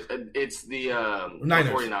 Yeah, that's what it's the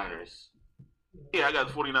 49ers. Yeah, I got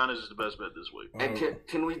the 49ers as the best bet this week. And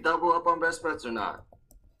can we double up on best bets or not?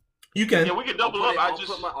 You can. Yeah, we can double up.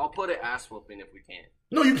 I'll put it ass whooping if we can.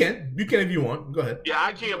 No, you can. You can if you want. Go ahead. Yeah,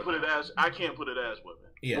 I can't put it as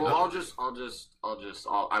whooping. Yeah. Well,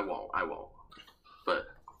 I won't. But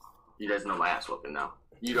you guys know my ass whooping now.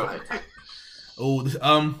 You go ahead.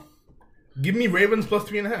 Give me Ravens plus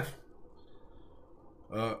 3.5.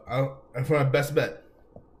 For my best bet,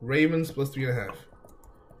 Ravens plus 3.5.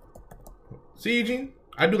 See, Eugene,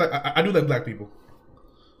 I do like black people.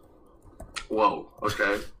 Whoa.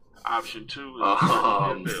 Okay. Option 2 is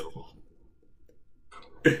available.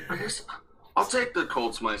 I guess I'll take the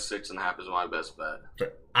Colts minus 6.5 as my best bet.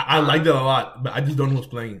 I like that a lot, but I just don't know who's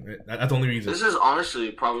playing. That's the only reason. This is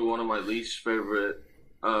honestly probably one of my least favorite,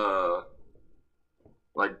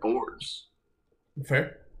 boards.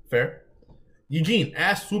 Fair. Eugene,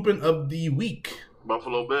 ass swooping of the week.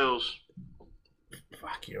 Buffalo Bills.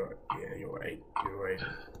 Fuck, you're right.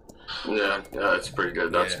 Yeah, it's pretty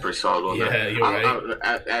good. That's a pretty solid one. Yeah, you're right.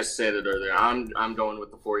 As stated earlier, I'm going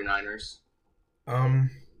with the 49ers.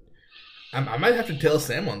 I might have to tell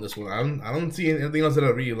Sam on this one. I don't see anything else that I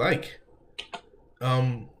really like.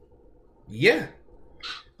 Yeah.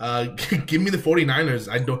 Give me the 49ers.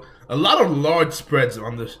 A lot of large spreads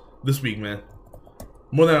on this week, man.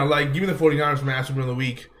 More than I like. Give me the 49ers from Ass of the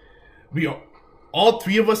week. All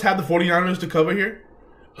three of us have the 49ers to cover here.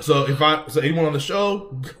 So anyone on the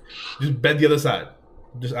show, just bet the other side.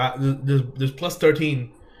 Just plus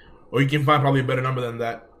 13, or you can find probably a better number than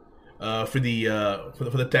that for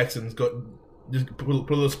the Texans. Just put a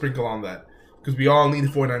little sprinkle on that because we all need the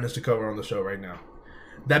 49ers to cover on the show right now.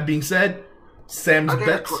 That being said, Sam's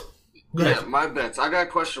bets. Go ahead. Yeah, my bets. I got a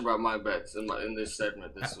question about my bets in this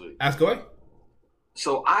segment this week. Ask away.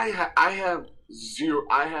 So I have zero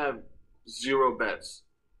bets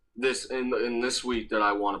in this week that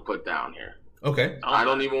I want to put down here. Okay. I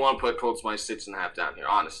don't even want to put Colts minus 6.5 down here,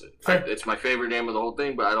 honestly. It's my favorite game of the whole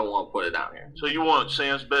thing, but I don't want to put it down here. So you want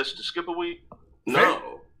Sam's bets to skip a week?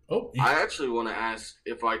 No. Oh, I actually want to ask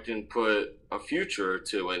if I can put a future or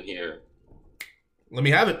two in here. Let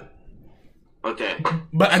me have it. Okay.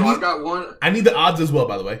 But I've got one. I need the odds as well,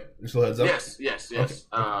 by the way. Just a heads up. Yes.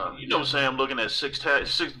 Okay. Sam looking at six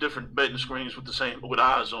different betting screens with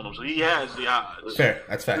odds on them, so he has the odds. Fair.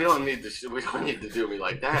 That's fact. We don't need to do me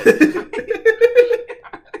like that.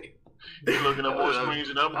 You're looking at more screens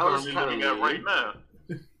than I'm currently looking at right now.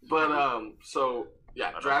 But so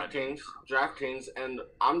yeah, DraftKings, and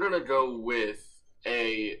I'm gonna go with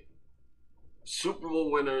a Super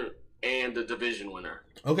Bowl winner and a division winner.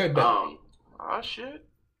 Okay, bet. Shit.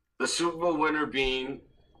 The Super Bowl winner being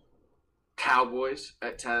Cowboys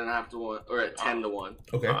at 10.5 to 1 or at 10 to 1.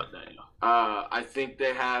 Okay. I think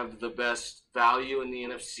they have the best value in the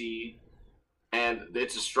NFC, and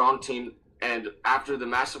it's a strong team. And after the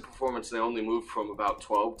massive performance, they only moved from about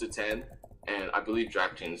 12 to 10, and I believe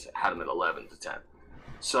DraftKings had them at 11 to 10.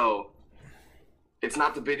 So it's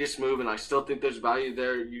not the biggest move, and I still think there's value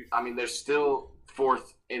there. They're still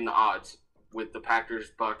fourth in the odds with the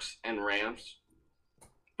Packers, Bucks, and Rams.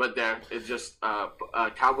 But it's just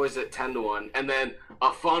Cowboys at 10 to 1, and then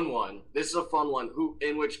a fun one. This is a fun one,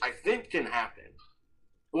 in which I think can happen.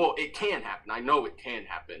 Well, it can happen. I know it can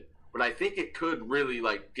happen, but I think it could really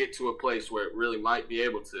get to a place where it really might be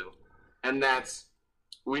able to. And that's,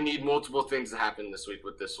 we need multiple things to happen this week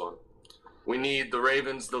with this one. We need the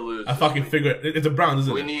Ravens to lose. I fucking figured it's the Browns,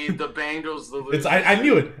 isn't it? We need the Bengals to lose. I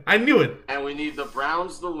knew it. And we need the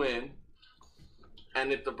Browns to win.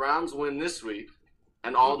 And if the Browns win this week,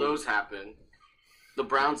 and all those happen, the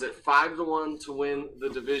Browns at 5 to 1 to win the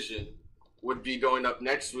division would be going up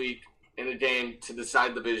next week in a game to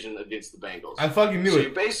decide the division against the Bengals. I fucking knew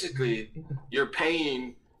it. So you're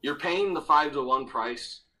paying the 5 to 1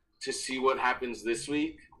 price to see what happens this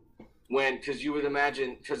week, because you would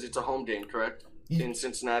imagine, because it's a home game, correct, in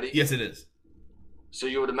Cincinnati? Yes, it is. So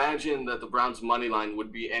you would imagine that the Browns money line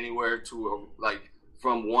would be anywhere to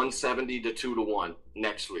from 170 to 2 to 1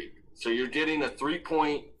 next week. So you're getting a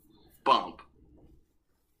 3-point bump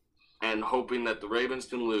and hoping that the Ravens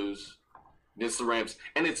can lose against the Rams.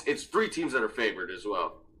 And it's 3 teams that are favored as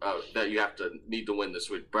well that you need to win this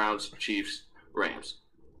week. Browns, Chiefs, Rams.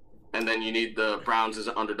 And then you need the Browns as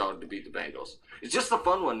an underdog to beat the Bengals. It's just a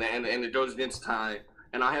fun one, and it goes against Ty.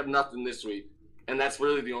 And I have nothing this week. And that's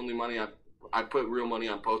really the only money I put real money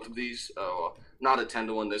on both of these. Not a 10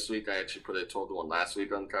 to 1 this week. I actually put a 12 to 1 last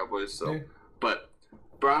week on the Cowboys. So, But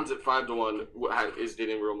Browns at 5 to 1 is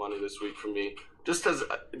getting real money this week for me, just because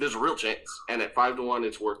there's a real chance, and at 5 to 1,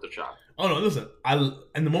 it's worth the shot. Oh no, listen! And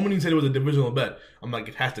the moment you said it was a divisional bet, I'm like,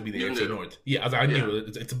 it has to be the AFC North. Yeah, I knew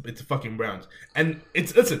it. It's a fucking Browns, and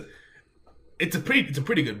it's a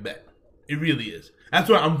pretty good bet. It really is. That's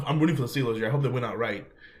why I'm rooting for the Steelers here. I hope they win outright.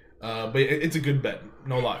 But it's a good bet,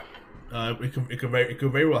 no lie. It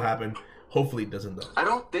could very well happen. Hopefully, it doesn't though. I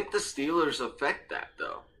don't think the Steelers affect that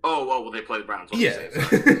though. Oh, well, they play the Browns. Yeah.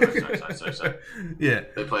 Sorry. Yeah.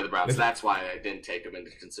 They play the Browns. That's why I didn't take them into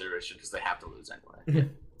consideration, because they have to lose anyway.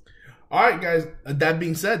 All right, guys. That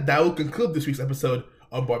being said, that will conclude this week's episode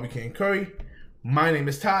of Barbecue and Curry. My name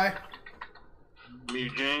is Ty. Me,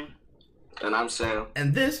 Eugene. And I'm Sam.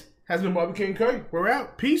 And this has been Barbecue and Curry. We're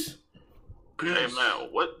out. Peace. Hey, man,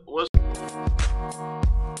 what's...